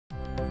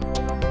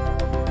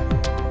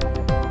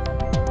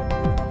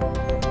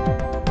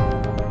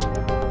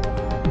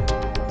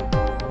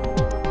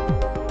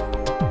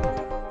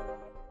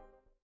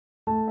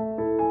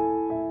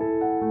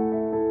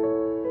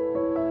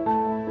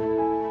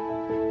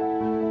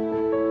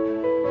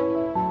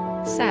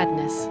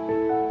Sadness.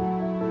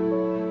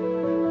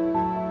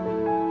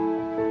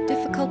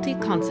 Difficulty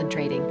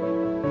concentrating.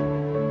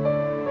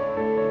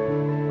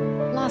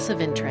 Loss of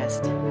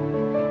interest.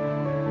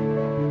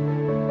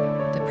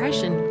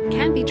 Depression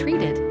can be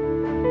treated.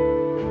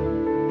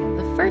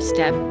 The first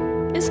step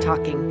is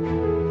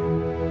talking.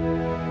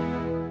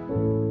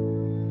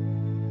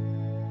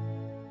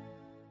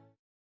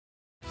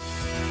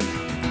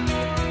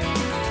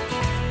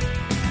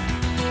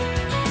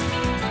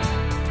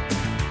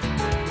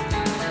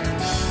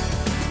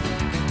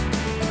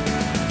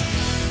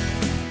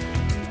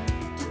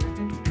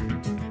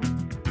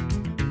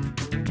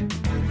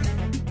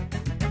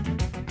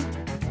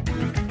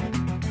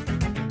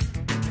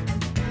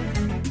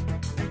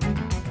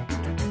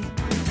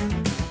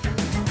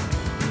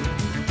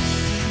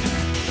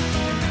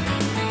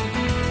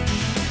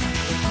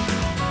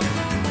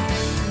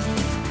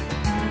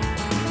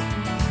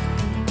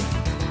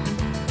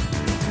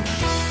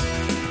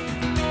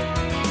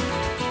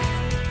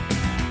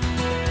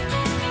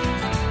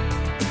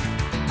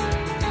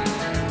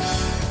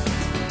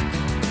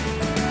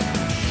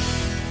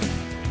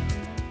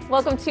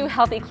 Welcome to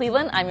Healthy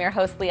Cleveland. I'm your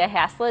host, Leah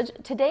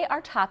Haslage. Today,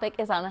 our topic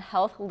is on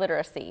health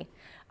literacy.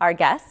 Our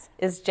guest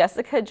is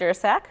Jessica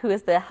Jursak, who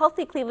is the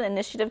Healthy Cleveland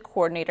Initiative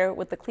Coordinator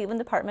with the Cleveland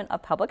Department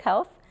of Public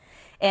Health,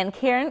 and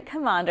Karen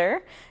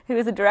Commander, who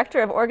is the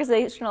Director of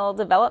Organizational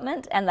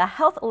Development and the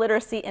Health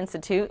Literacy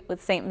Institute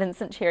with St.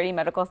 Vincent Charity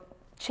Medical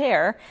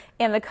Chair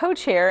and the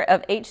co-chair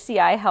of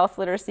HCI Health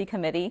Literacy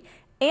Committee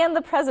and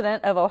the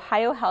president of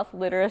Ohio Health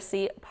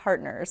Literacy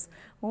Partners.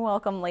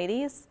 Welcome,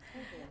 ladies.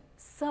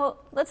 So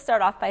let's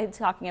start off by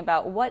talking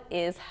about what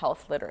is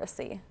health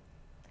literacy.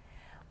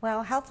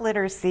 Well, health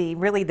literacy,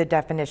 really the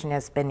definition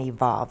has been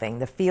evolving.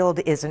 The field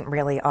isn't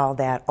really all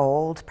that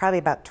old, probably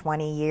about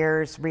 20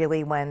 years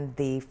really when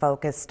the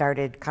focus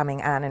started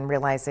coming on and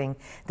realizing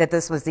that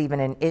this was even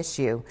an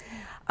issue.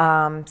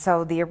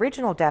 So the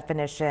original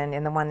definition,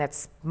 and the one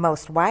that's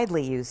most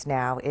widely used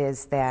now,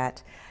 is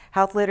that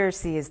health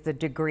literacy is the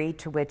degree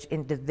to which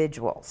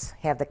individuals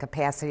have the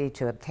capacity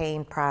to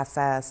obtain,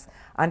 process,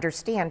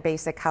 understand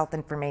basic health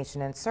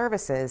information and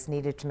services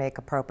needed to make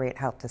appropriate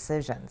health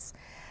decisions.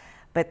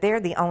 But there,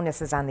 the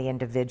onus is on the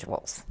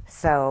individuals.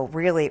 So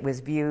really it was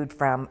viewed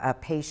from a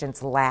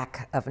patient's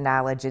lack of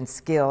knowledge and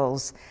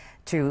skills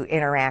to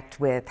interact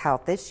with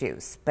health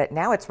issues. But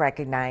now it's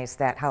recognized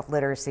that health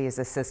literacy is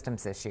a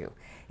systems issue.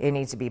 It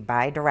needs to be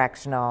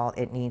bi-directional.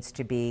 It needs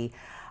to be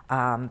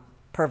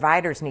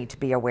providers need to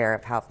be aware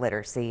of health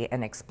literacy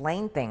and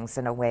explain things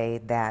in a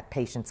way that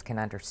patients can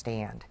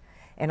understand.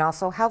 And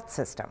also health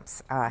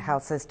systems.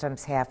 Health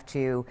systems have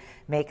to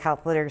make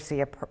health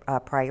literacy a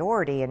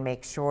priority and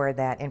make sure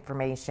that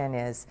information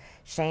is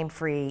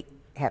shame-free,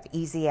 have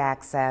easy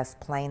access,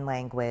 plain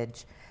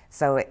language.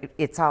 So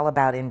it's all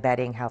about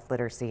embedding health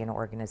literacy in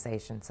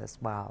organizations as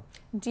well.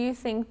 Do you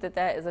think that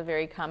that is a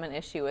very common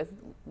issue with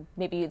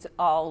maybe it's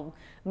all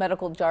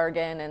medical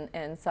jargon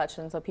and such,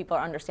 and so people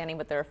are understanding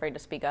but they're afraid to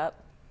speak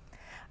up?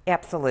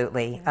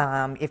 Absolutely.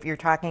 If you're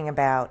talking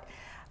about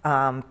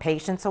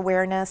patients'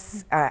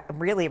 awareness,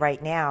 really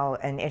right now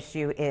an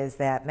issue is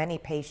that many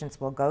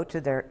patients will go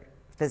to their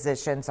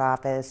physician's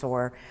office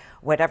or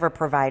whatever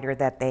provider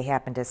that they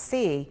happen to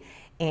see,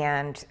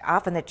 and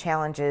often the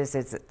challenge is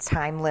it's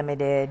time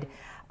limited.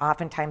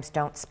 Oftentimes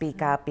don't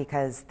speak up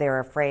because they're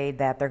afraid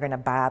that they're going to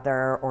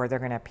bother or they're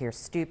going to appear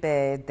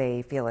stupid.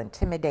 They feel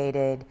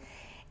intimidated.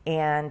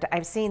 And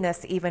I've seen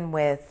this even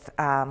with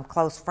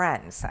close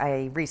friends.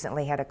 I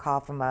recently had a call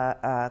from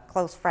a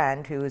close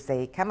friend who is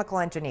a chemical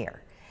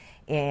engineer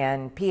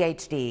and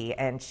PhD,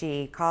 and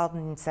she called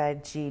and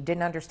said she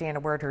didn't understand a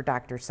word her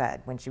doctor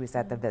said when she was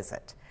at the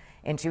visit,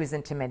 and she was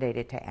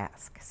intimidated to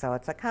ask. So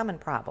it's a common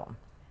problem.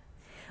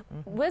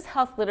 What does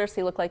health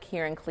literacy look like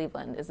here in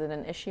Cleveland? Is it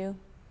an issue?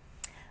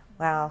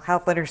 Well,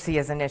 health literacy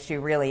is an issue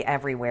really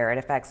everywhere. It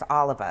affects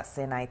all of us,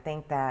 and I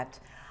think that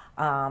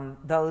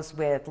those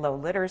with low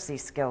literacy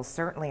skills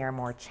certainly are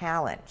more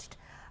challenged.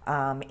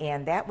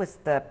 And that was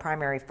the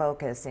primary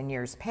focus in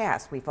years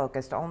past. We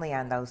focused only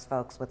on those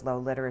folks with low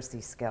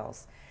literacy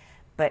skills.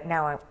 But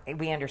now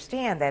we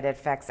understand that it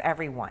affects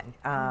everyone.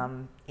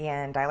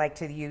 And I like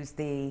to use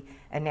the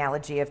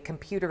analogy of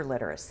computer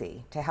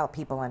literacy to help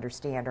people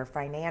understand, or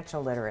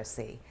financial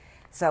literacy.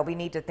 So we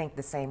need to think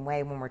the same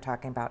way when we're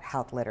talking about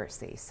health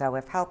literacy. So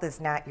if health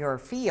is not your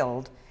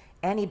field,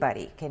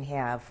 anybody can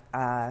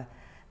have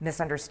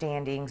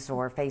misunderstandings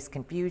or face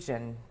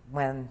confusion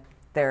when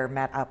they're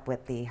met up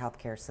with the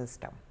healthcare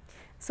system.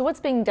 So what's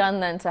being done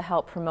then to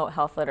help promote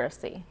health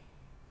literacy?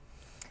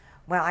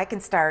 Well, I can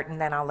start and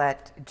then I'll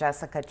let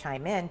Jessica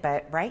chime in,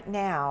 but right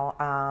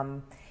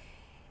now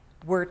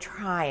we're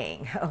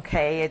trying,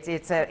 okay?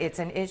 It's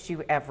an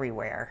issue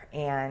everywhere,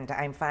 and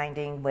I'm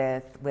finding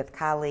with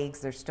colleagues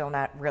they're still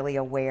not really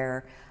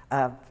aware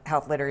of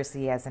health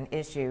literacy as an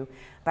issue.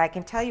 But I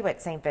can tell you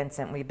at St.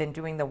 Vincent, we've been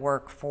doing the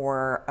work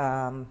for,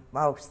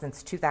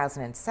 since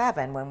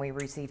 2007 when we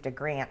received a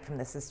grant from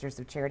the Sisters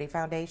of Charity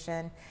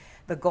Foundation.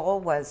 The goal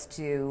was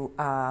to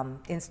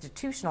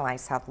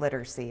institutionalize health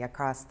literacy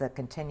across the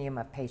continuum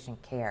of patient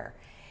care.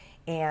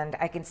 And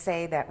I can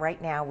say that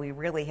right now we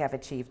really have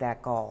achieved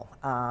that goal.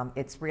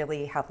 It's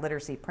really health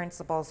literacy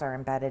principles are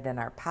embedded in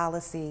our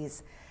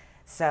policies.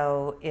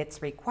 So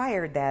it's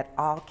required that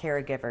all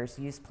caregivers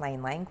use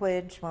plain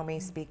language when we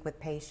speak with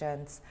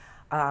patients.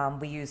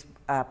 We use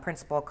a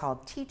principle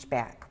called teach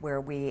back, where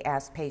we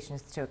ask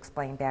patients to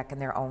explain back in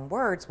their own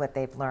words what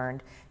they've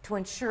learned to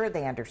ensure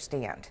they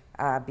understand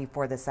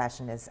before the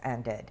session is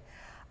ended.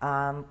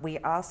 We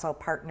also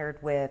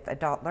partnered with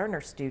adult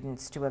learner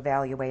students to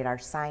evaluate our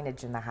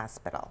signage in the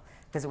hospital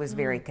because it was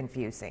very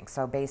confusing.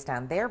 So based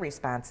on their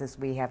responses,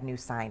 we have new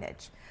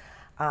signage.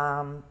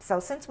 So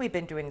since we've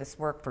been doing this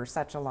work for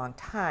such a long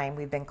time,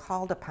 we've been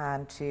called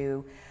upon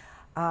to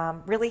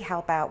really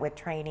help out with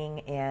training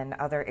in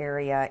other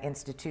area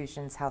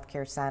institutions,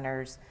 healthcare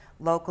centers,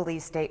 locally,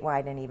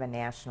 statewide, and even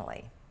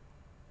nationally.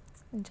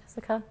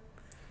 Jessica?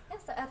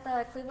 Yes, at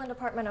the Cleveland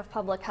Department of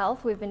Public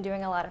Health, we've been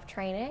doing a lot of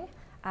training.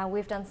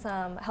 We've done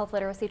some health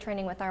literacy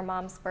training with our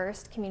Moms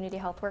First community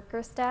health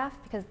worker staff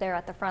because they're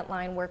at the front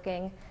line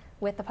working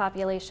with the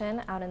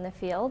population out in the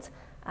field.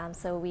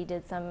 So we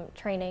did some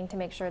training to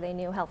make sure they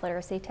knew health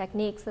literacy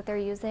techniques that they're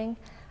using.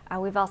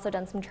 We've also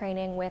done some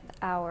training with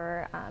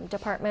our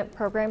department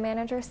program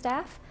manager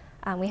staff.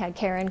 We had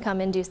Karen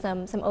come and do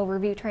some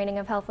overview training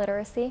of health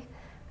literacy.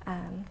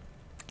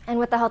 And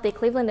with the Healthy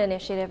Cleveland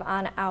initiative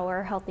on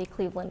our Healthy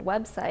Cleveland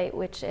website,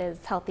 which is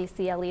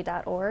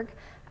healthycle.org,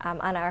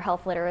 on our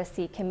health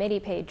literacy committee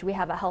page, we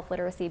have a health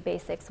literacy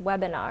basics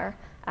webinar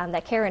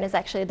that Karen is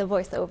actually the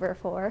voiceover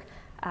for.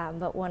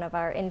 But one of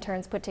our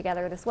interns put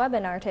together this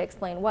webinar to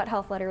explain what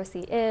health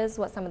literacy is,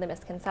 what some of the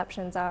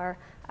misconceptions are,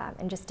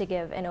 and just to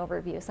give an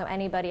overview. So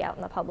anybody out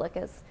in the public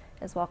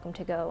is welcome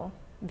to go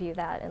view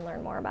that and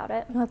learn more about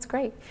it. That's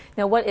great.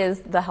 Now, what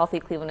is the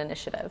Healthy Cleveland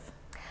Initiative?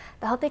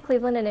 The Healthy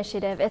Cleveland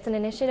Initiative, it's an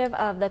initiative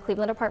of the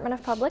Cleveland Department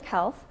of Public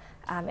Health,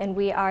 and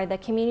we are the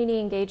community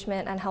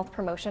engagement and health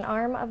promotion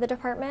arm of the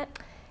department.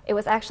 It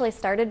was actually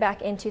started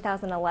back in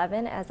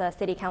 2011 as a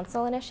city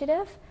council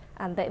initiative,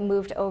 but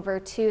moved over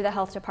to the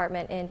health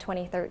department in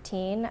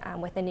 2013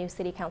 with a new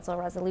city council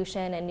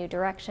resolution and new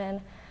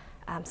direction.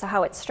 So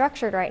how it's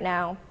structured right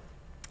now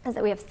is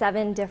that we have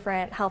 7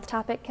 different health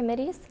topic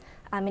committees,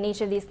 and each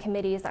of these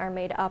committees are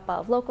made up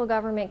of local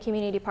government,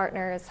 community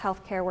partners,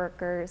 healthcare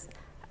workers,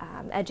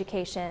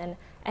 education,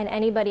 and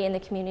anybody in the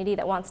community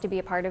that wants to be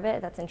a part of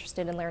it, that's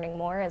interested in learning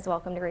more, is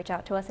welcome to reach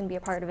out to us and be a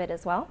part of it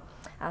as well.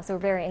 So we're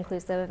very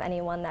inclusive of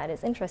anyone that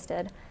is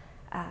interested.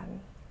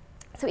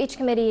 So each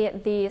committee,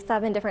 the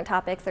 7 different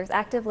topics, there's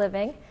active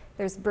living,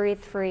 there's breathe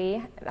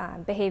free,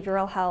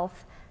 behavioral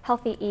health,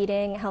 healthy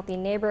eating, healthy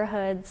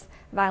neighborhoods,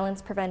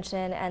 violence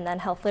prevention, and then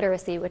health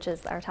literacy, which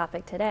is our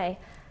topic today.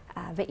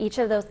 But each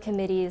of those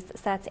committees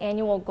sets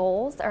annual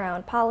goals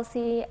around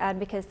policy,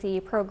 advocacy,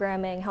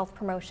 programming, health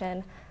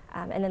promotion,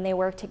 and then they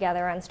work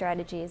together on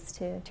strategies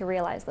to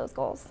realize those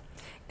goals.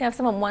 Now, if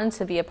someone wanted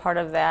to be a part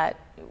of that,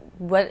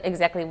 what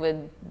exactly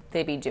would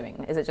they be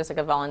doing? Is it just like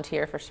a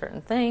volunteer for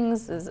certain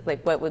things?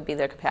 What would be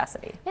their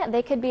capacity? Yeah,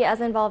 they could be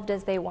as involved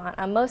as they want.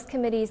 Most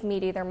committees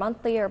meet either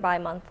monthly or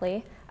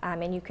bi-monthly,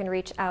 and you can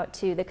reach out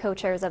to the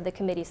co-chairs of the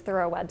committees through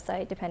our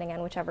website, depending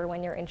on whichever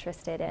one you're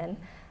interested in.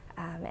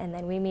 And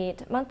then we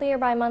meet monthly or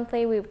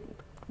bi-monthly. We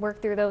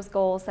work through those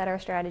goals, set our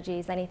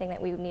strategies, anything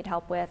that we need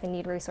help with and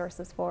need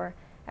resources for.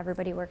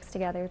 Everybody works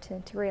together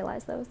to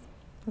realize those.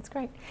 That's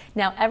great.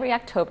 Now, every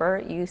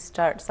October, you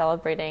start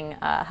celebrating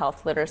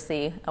Health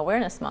Literacy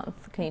Awareness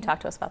Month. Can you talk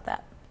to us about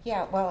that?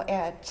 Yeah, well,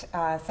 at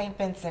St.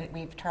 Vincent,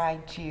 we've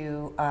tried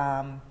to,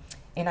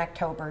 in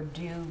October,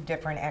 do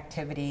different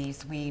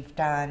activities. We've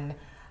done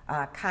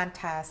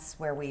contests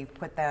where we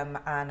put them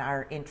on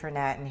our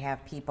intranet and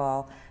have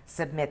people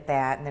submit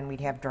that, and then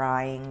we'd have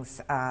drawings.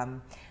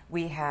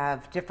 We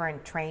have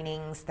different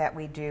trainings that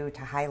we do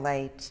to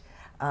highlight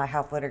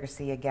health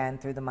literacy again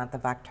through the month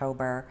of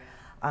October.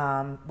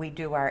 We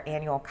do our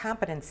annual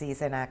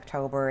competencies in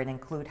October and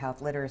include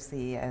health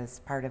literacy as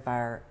part of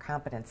our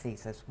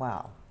competencies as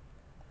well.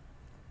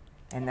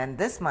 And then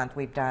this month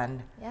we've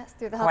done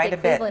through the quite Healthy a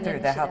bit Cleveland through the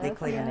Initiative. Healthy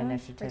Cleveland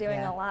Initiative. We're doing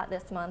a lot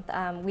this month.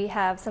 We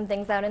have some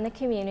things out in the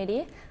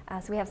community.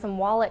 So we have some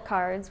wallet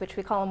cards, which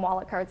we call them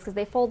wallet cards because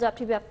they fold up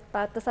to be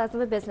about the size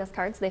of a business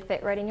card, so they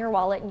fit right in your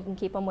wallet and you can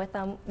keep them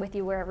with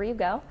you wherever you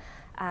go.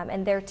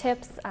 And they're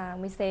tips,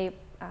 we say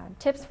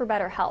tips for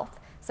better health.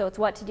 So it's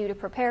what to do to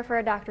prepare for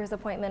a doctor's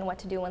appointment, what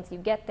to do once you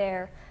get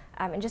there,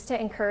 and just to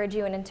encourage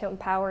you and to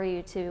empower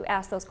you to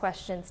ask those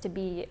questions, to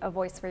be a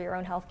voice for your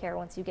own health care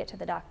once you get to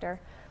the doctor.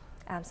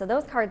 So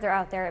those cards are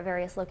out there at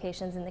various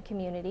locations in the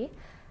community.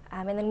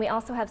 And then we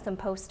also have some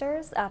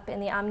posters up in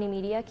the Omni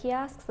Media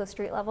kiosks, those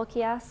street level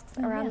kiosks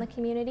around the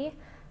community.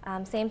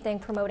 Same thing,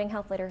 promoting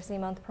Health Literacy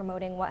Month,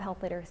 promoting what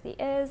health literacy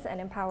is and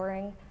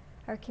empowering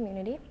our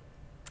community.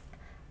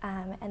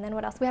 And then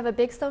what else? We have a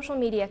big social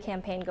media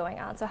campaign going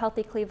on. So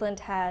Healthy Cleveland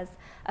has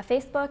a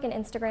Facebook, an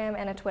Instagram,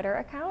 and a Twitter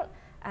account.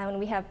 And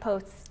we have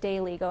posts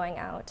daily going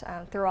out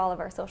through all of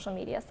our social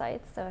media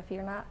sites. So if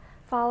you're not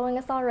following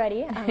us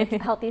already,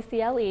 it's Healthy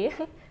CLE.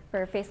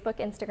 for Facebook,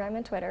 Instagram,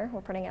 and Twitter.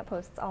 We're putting out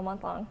posts all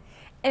month long.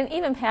 And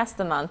even past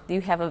the month, you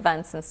have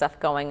events and stuff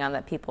going on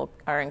that people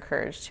are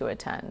encouraged to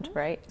attend,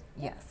 right?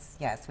 Yes,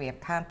 we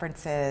have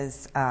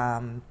conferences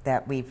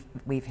that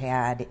we've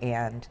had,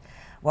 and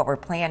what we're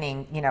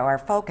planning, our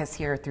focus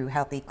here through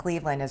Healthy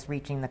Cleveland is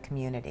reaching the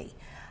community.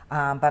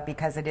 But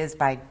because it is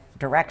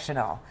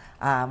bi-directional,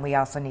 we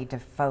also need to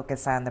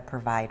focus on the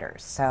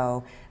providers.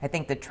 So I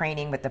think the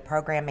training with the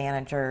program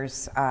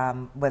managers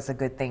was a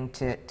good thing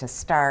to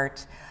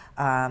start.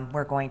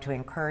 We're going to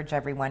encourage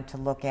everyone to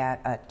look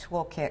at a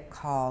toolkit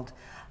called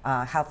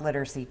Health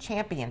Literacy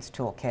Champions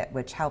Toolkit,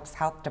 which helps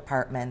health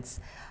departments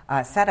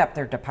set up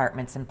their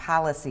departments and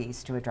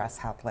policies to address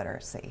health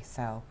literacy.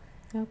 So,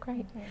 oh,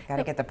 great. Got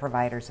to get the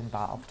providers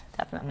involved.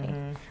 Definitely.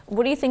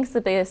 What do you think is the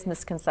biggest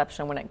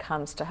misconception when it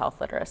comes to health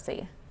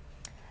literacy?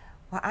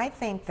 Well, I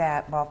think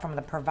that, from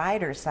the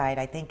provider side,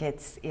 I think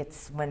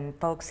it's when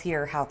folks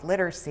hear health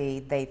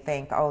literacy, they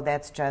think, oh,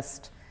 that's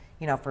just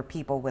for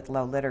people with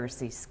low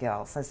literacy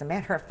skills. As a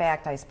matter of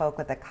fact, I spoke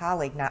with a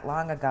colleague not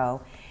long ago,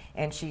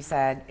 and she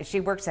said she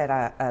works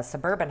at a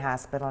suburban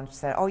hospital, and she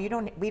said, "Oh,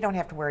 we don't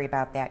have to worry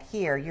about that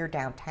here. You're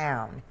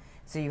downtown,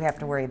 so you have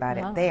to worry about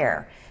it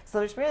there." So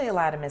there's really a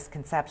lot of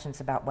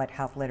misconceptions about what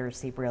health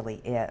literacy really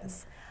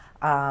is.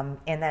 And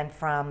then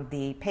from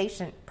the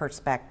patient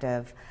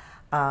perspective,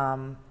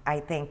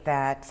 I think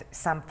that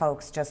some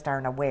folks just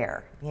aren't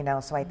aware.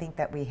 So I think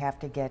that we have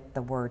to get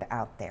the word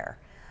out there.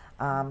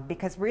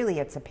 Because really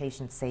it's a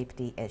patient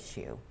safety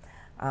issue.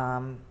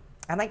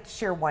 I'd like to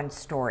share one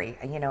story.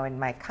 In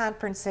my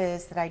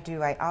conferences that I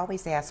do, I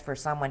always ask for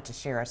someone to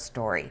share a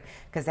story,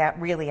 because that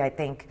really, I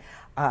think,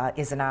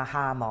 is an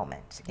aha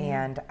moment.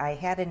 And I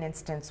had an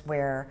instance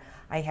where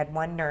I had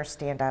one nurse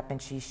stand up and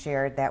she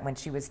shared that when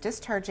she was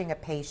discharging a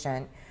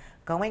patient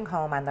going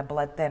home on the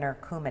blood thinner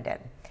Coumadin,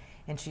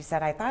 and she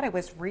said, I thought it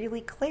was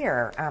really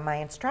clear on my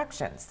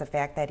instructions, the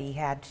fact that he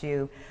had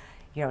to,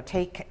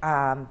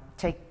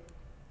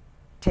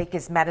 take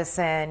his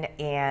medicine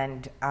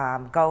and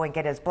go and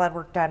get his blood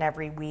work done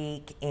every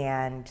week,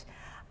 and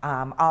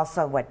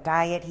also what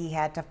diet he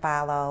had to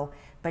follow.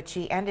 But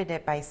she ended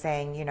it by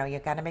saying, you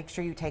got to make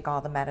sure you take all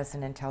the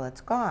medicine until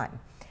it's gone.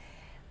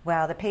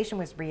 Well, the patient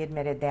was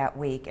readmitted that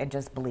week and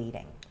just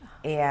bleeding.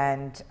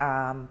 And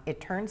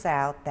it turns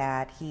out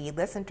that he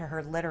listened to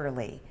her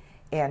literally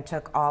and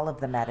took all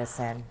of the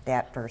medicine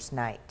that first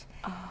night.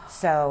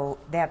 So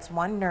that's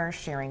one nurse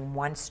sharing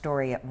one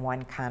story at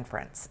one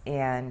conference,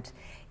 and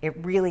it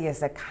really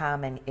is a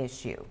common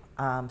issue.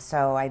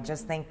 So I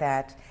just think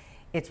that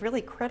it's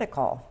really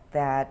critical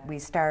that we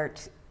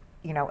start,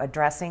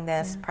 addressing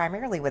this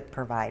primarily with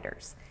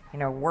providers.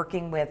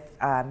 Working with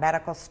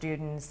medical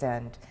students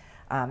and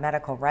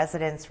medical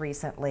residents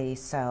recently.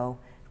 So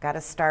got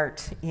to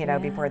start,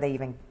 before they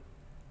even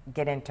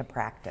get into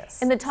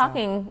practice. And the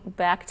talking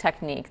back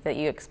technique that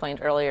you explained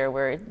earlier,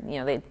 where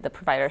the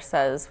provider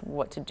says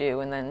what to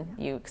do and then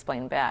you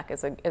explain back,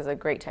 is a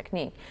great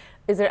technique.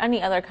 Is there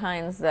any other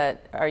kinds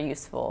that are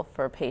useful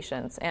for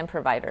patients and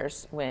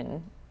providers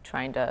when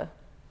trying to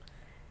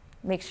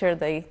make sure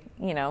they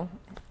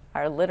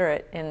are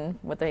literate in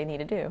what they need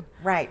to do?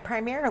 Right.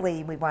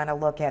 Primarily, we want to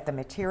look at the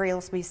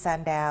materials we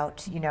send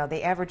out.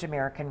 The average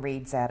American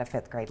reads at a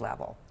 5th grade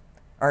level.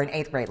 Or an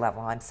 8th grade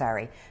level, I'm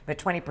sorry, but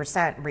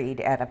 20% read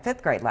at a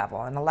 5th grade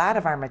level, and a lot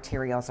of our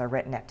materials are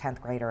written at 10th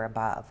grade or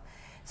above.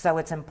 So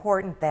it's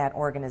important that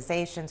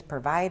organizations,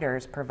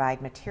 providers,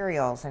 provide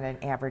materials at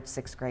an average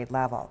 6th grade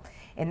level.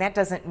 And that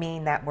doesn't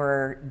mean that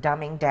we're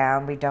dumbing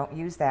down. We don't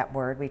use that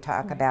word. We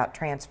talk about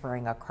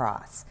transferring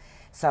across.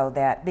 So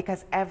that,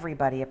 because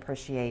everybody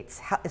appreciates,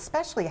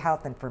 especially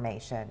health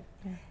information,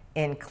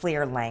 in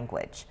clear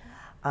language.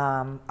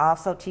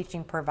 Also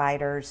teaching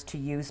providers to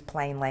use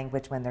plain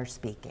language when they're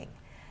speaking.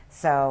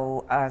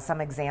 So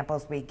some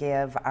examples we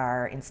give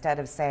are, instead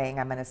of saying,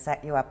 I'm going to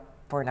set you up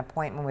for an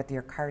appointment with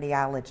your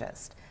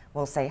cardiologist,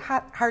 we'll say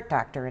heart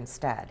doctor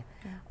instead.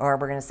 Or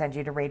we're going to send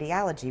you to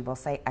radiology, we'll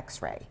say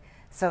x-ray.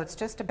 So it's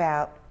just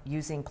about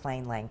using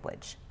plain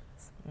language.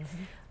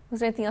 Was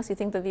there anything else you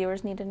think the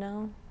viewers need to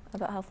know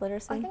about health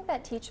literacy? I think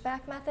that teach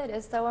back method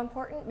is so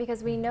important,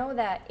 because we know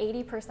that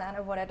 80%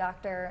 of what a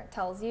doctor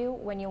tells you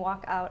when you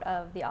walk out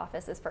of the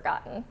office is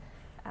forgotten.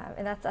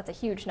 And that's a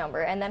huge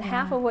number. And then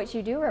half of what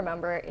you do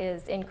remember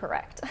is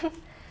incorrect.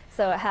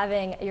 So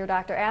having your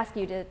doctor ask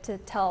you to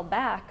tell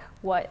back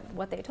what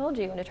they told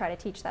you, and to try to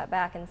teach that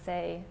back and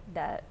say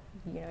that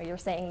you're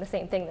saying the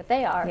same thing that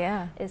they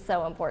are, is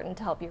so important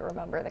to help you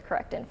remember the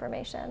correct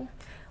information.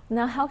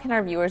 Now, how can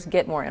our viewers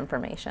get more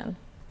information?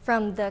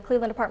 From the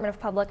Cleveland Department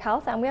of Public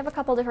Health, and we have a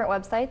couple different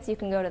websites. You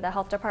can go to the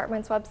health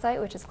department's website,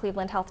 which is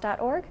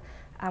clevelandhealth.org,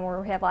 where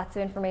we have lots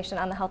of information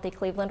on the Healthy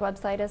Cleveland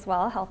website as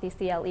well,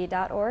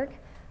 healthycle.org.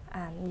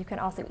 You can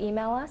also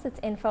email us. It's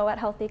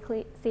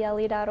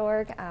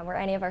info@healthycle.org, or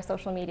any of our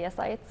social media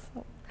sites,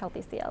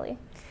 Healthy CLE.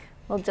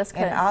 Well, Jessica.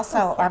 And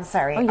also, I'm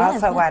sorry,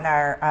 also on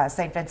our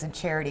St. Vincent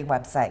Charity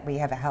website, we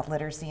have a Health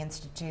Literacy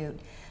Institute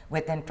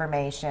with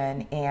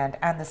information. And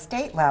on the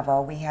state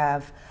level, we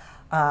have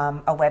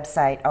a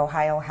website,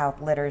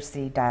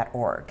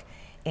 ohiohealthliteracy.org.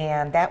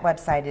 And that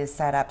website is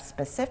set up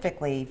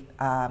specifically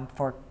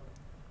for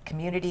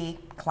community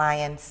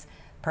clients,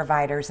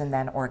 providers, and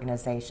then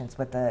organizations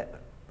with a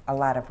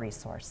lot of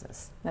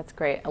resources. That's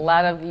great. A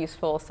lot of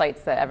useful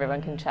sites that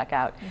everyone can check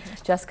out.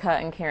 Jessica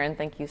and Karen,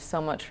 thank you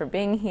so much for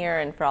being here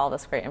and for all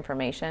this great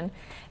information.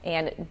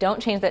 And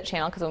don't change that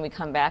channel, because when we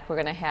come back, we're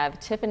going to have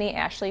Tiffany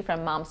Ashley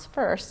from Moms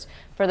First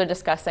further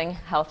discussing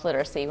health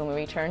literacy when we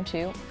return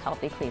to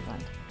Healthy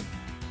Cleveland.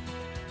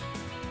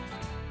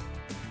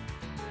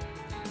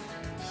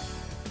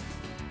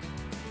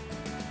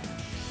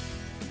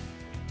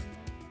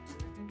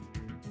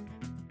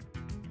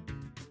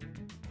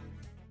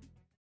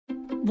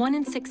 One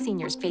in 6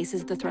 seniors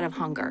faces the threat of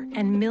hunger,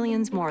 and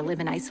millions more live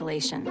in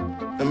isolation.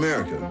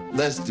 America,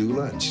 let's do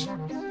lunch.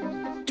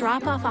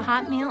 Drop off a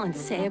hot meal and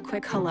say a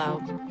quick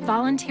hello.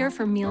 Volunteer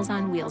for Meals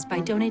on Wheels by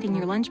donating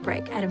your lunch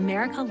break at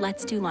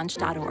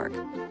americaletsdolunch.org.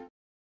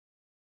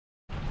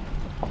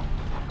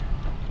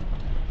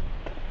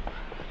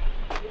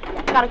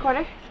 Got a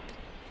quarter?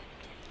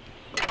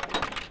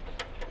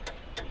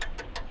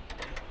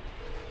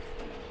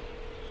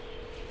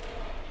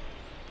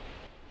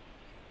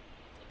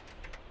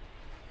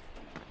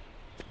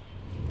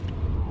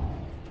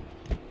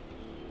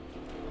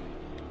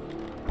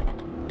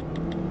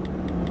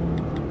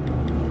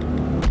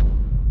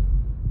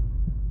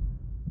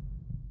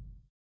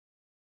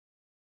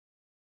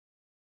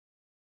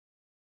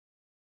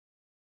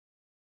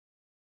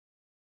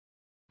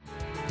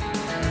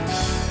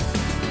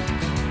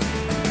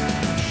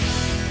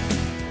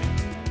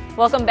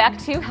 Welcome back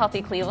to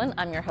Healthy Cleveland.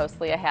 I'm your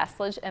host, Leah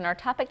Haslage, and our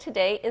topic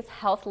today is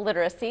health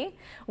literacy.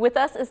 With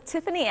us is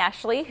Tiffany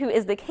Ashley, who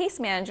is the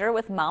case manager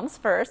with Moms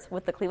First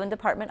with the Cleveland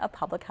Department of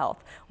Public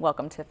Health.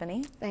 Welcome,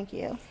 Tiffany. Thank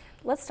you.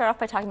 Let's start off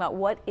by talking about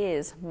what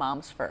is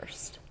Moms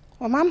First.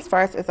 Well, Moms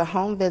First is a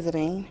home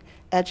visiting,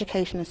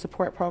 education, and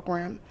support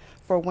program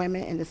for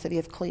women in the city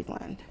of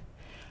Cleveland.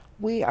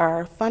 We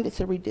are funded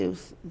to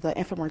reduce the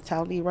infant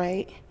mortality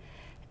rate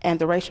and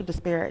the racial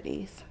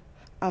disparities.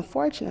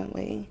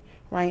 Unfortunately,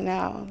 right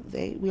now,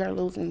 we are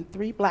losing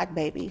 3 black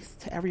babies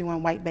to every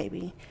 1 white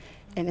baby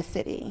in the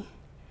city.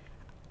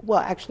 Well,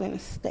 actually in the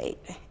state.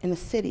 In the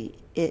city,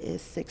 it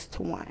is 6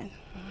 to 1.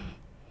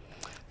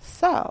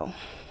 So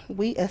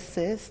we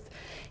assist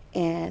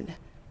in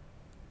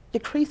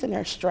decreasing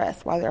their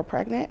stress while they're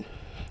pregnant.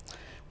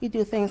 We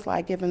do things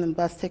like giving them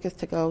bus tickets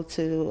to go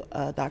to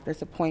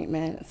doctor's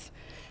appointments.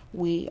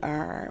 We're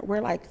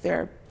like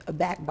their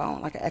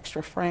backbone, like an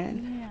extra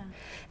friend. Yeah.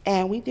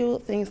 And we do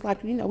things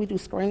like, we do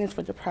screenings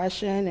for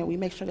depression, and we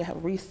make sure they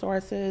have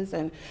resources,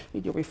 and we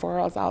do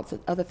referrals out to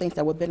other things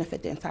that would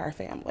benefit the entire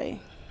family.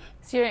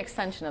 So you're an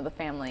extension of the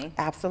family.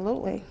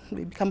 Absolutely.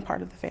 We become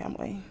part of the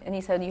family. And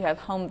you said you have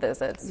home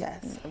visits.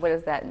 Yes. What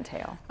does that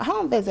entail? A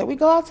home visit, we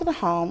go out to the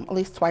home at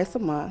least twice a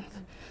month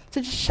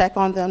to just check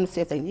on them, to see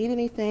if they need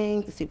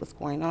anything, to see what's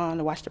going on,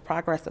 to watch the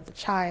progress of the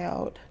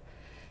child,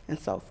 and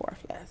so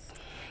forth, yes.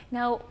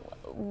 Now,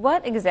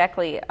 what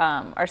exactly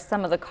are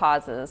some of the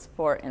causes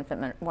for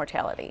infant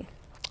mortality?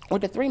 Well,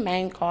 the 3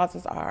 main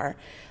causes are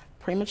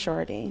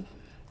prematurity,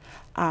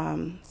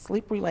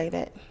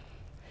 sleep-related,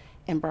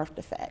 and birth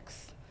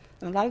defects.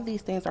 And a lot of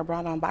these things are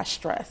brought on by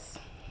stress.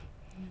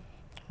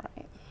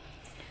 Right.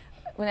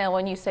 Now,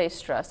 when you say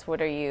stress,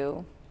 what are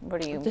you?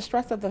 The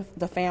stress of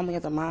the family,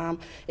 of the mom.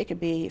 It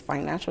could be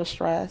financial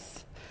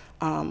stress,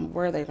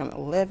 where they're going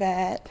to live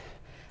at,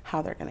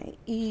 how they're going to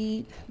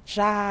eat,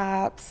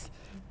 jobs,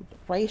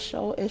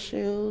 racial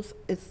issues.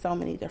 It's so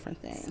many different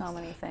things. So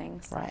many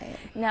things. Right.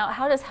 Now,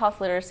 how does health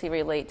literacy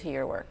relate to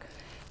your work?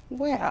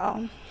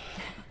 Well,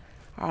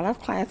 all our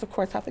clients, of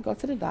course, have to go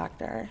to the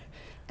doctor.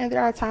 And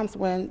there are times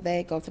when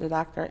they go to the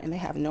doctor and they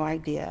have no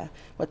idea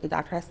what the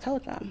doctor has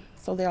told them.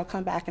 So they'll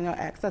come back and they'll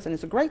ask us. And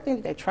it's a great thing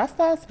that they trust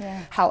us.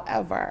 Yeah.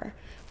 However,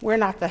 we're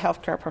not the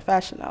healthcare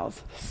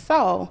professionals.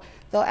 So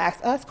they'll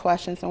ask us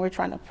questions, and we're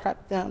trying to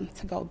prep them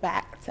to go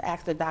back to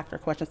ask the doctor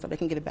questions so they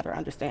can get a better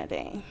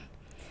understanding.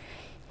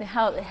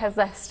 How has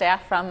the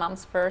staff from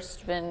Moms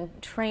First been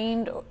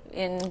trained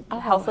in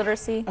health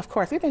literacy? Of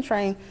course, we've been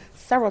trained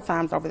several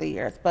times over the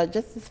years, but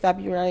just this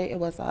February,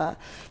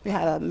 we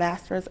had a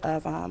master's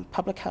of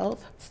public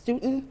health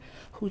student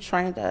who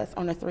trained us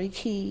on the 3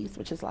 keys,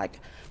 which is like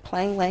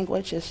plain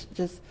language, is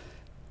just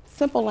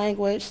simple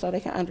language so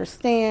they can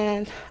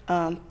understand,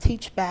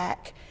 teach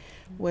back,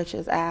 which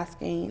is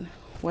asking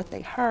what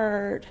they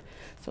heard,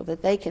 so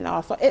that they can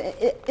also,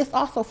 it's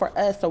also for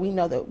us so we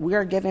know that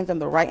we're giving them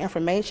the right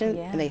information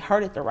and they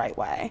heard it the right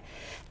way.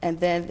 And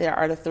then there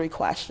are the 3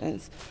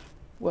 questions.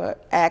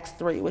 Ask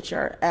 3, which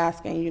are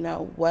asking,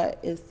 what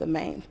is the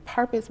main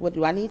purpose? What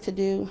do I need to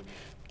do?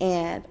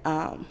 And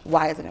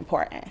why is it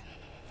important?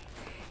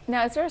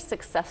 Now, is there a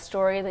success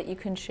story that you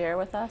can share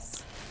with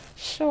us?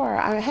 Sure.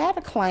 I had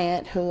a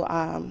client who,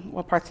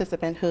 a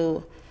participant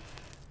who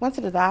went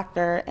to the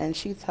doctor, and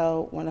she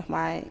told one of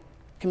my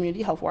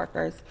community health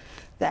workers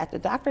that the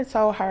doctor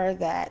told her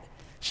that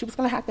she was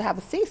going to have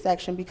a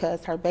C-section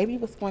because her baby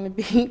was going to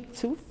be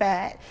too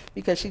fat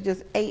because she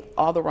just ate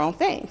all the wrong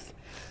things.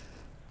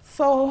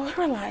 So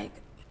we're like,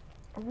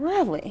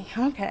 Really?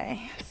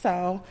 Okay.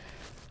 So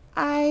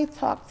I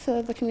talked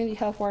to the community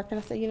health worker and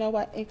I said, you know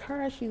what,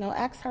 encourage,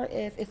 ask her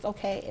if it's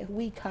okay if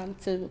we come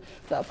to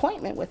the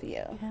appointment with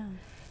you. Yeah.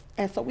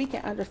 And so we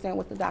can understand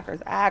what the doctor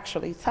is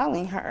actually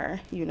telling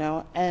her,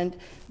 and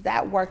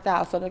that worked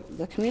out. So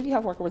the community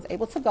health worker was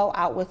able to go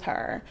out with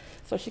her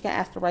so she can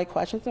ask the right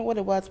questions. And what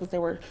it was they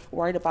were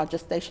worried about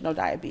gestational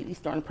diabetes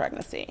during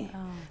pregnancy. Oh.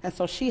 And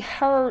so she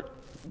heard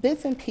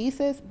bits and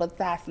pieces, but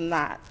that's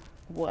not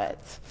what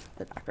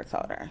the doctor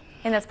told her.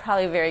 And that's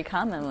probably very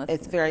common with,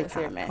 it's very with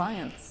common. Your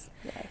clients.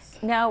 Yes.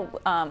 Now,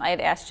 I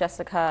had asked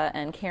Jessica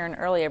and Karen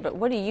earlier, but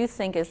what do you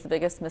think is the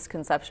biggest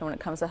misconception when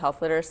it comes to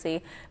health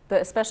literacy,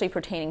 but especially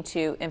pertaining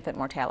to infant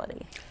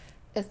mortality?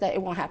 Is that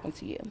it won't happen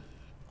to you,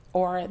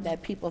 or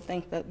that people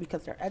think that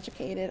because they're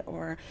educated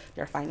or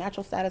their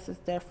financial status is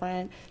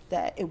different,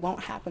 that it won't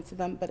happen to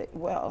them, but it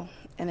will,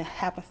 and it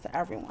happens to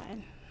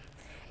everyone.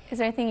 Is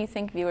there anything you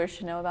think viewers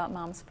should know about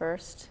Moms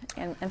First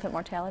and infant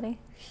mortality?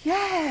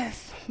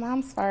 Yes,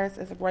 Moms First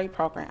is a great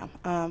program.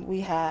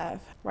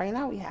 Right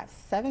now we have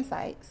 7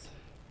 sites.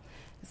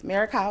 It's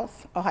Merrick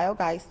House, Ohio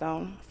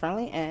Guidestone,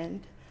 Friendly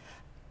End,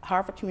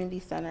 Harvard Community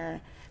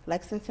Center,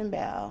 Lexington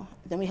Bell.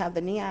 Then we have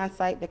the Neon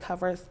site that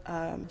covers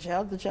the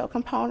jail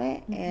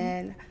component. Mm-hmm.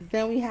 And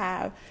then we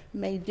have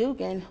May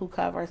Dugan, who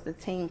covers the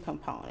teen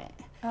component.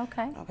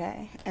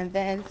 Okay. And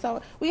then, so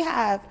we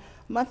have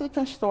monthly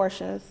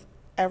consortiums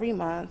every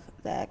month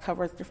that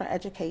covers different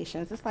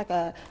educations. It's like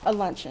a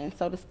luncheon,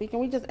 so to speak,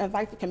 and we just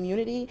invite the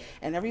community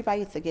and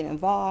everybody to get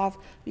involved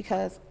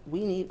because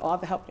we need all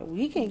the help that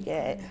we can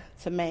get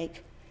to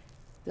make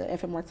the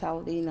infant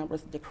mortality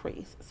numbers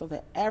decrease so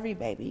that every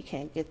baby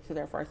can get to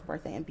their first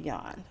birthday and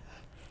beyond.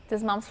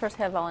 Does Moms First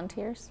have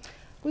volunteers?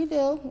 We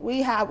do.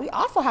 We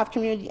also have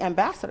community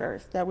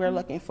ambassadors that we're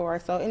looking for,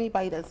 so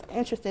anybody that's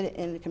interested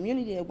in the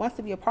community that wants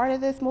to be a part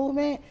of this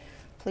movement,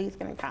 please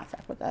get in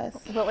contact with us.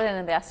 What would an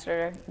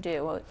ambassador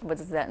do? What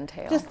does that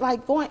entail? Just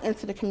like going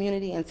into the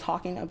community and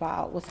talking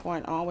about what's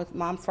going on with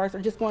Moms First, or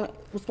just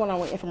what's going on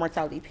with infant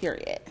mortality,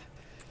 period.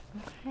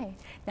 Okay.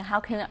 Now, how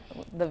can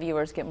the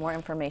viewers get more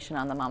information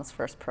on the Moms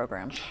First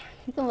program?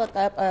 You can look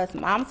up us,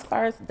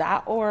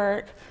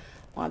 momsfirst.org,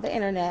 on the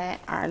internet.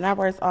 Our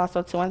number is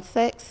also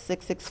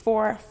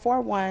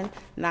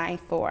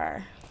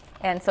 216-664-4194.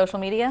 And social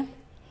media?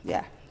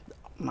 Yeah.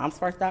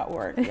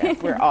 momsfirst.org. Yes,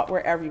 we're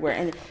everywhere.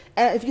 And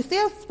if you see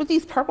us with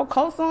these purple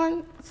coats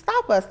on,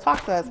 stop us,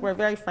 talk to us. We're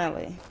very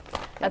friendly.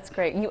 That's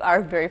great. You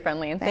are very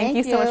friendly, and thank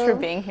you so much for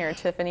being here,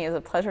 Tiffany. It's a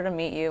pleasure to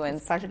meet you,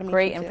 and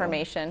great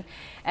information.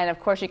 And of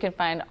course, you can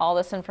find all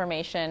this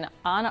information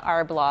on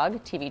our blog,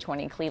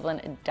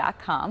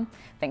 tv20cleveland.com.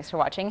 Thanks for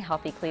watching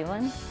Healthy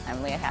Cleveland.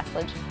 I'm Leah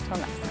Haslage. Till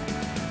next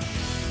time.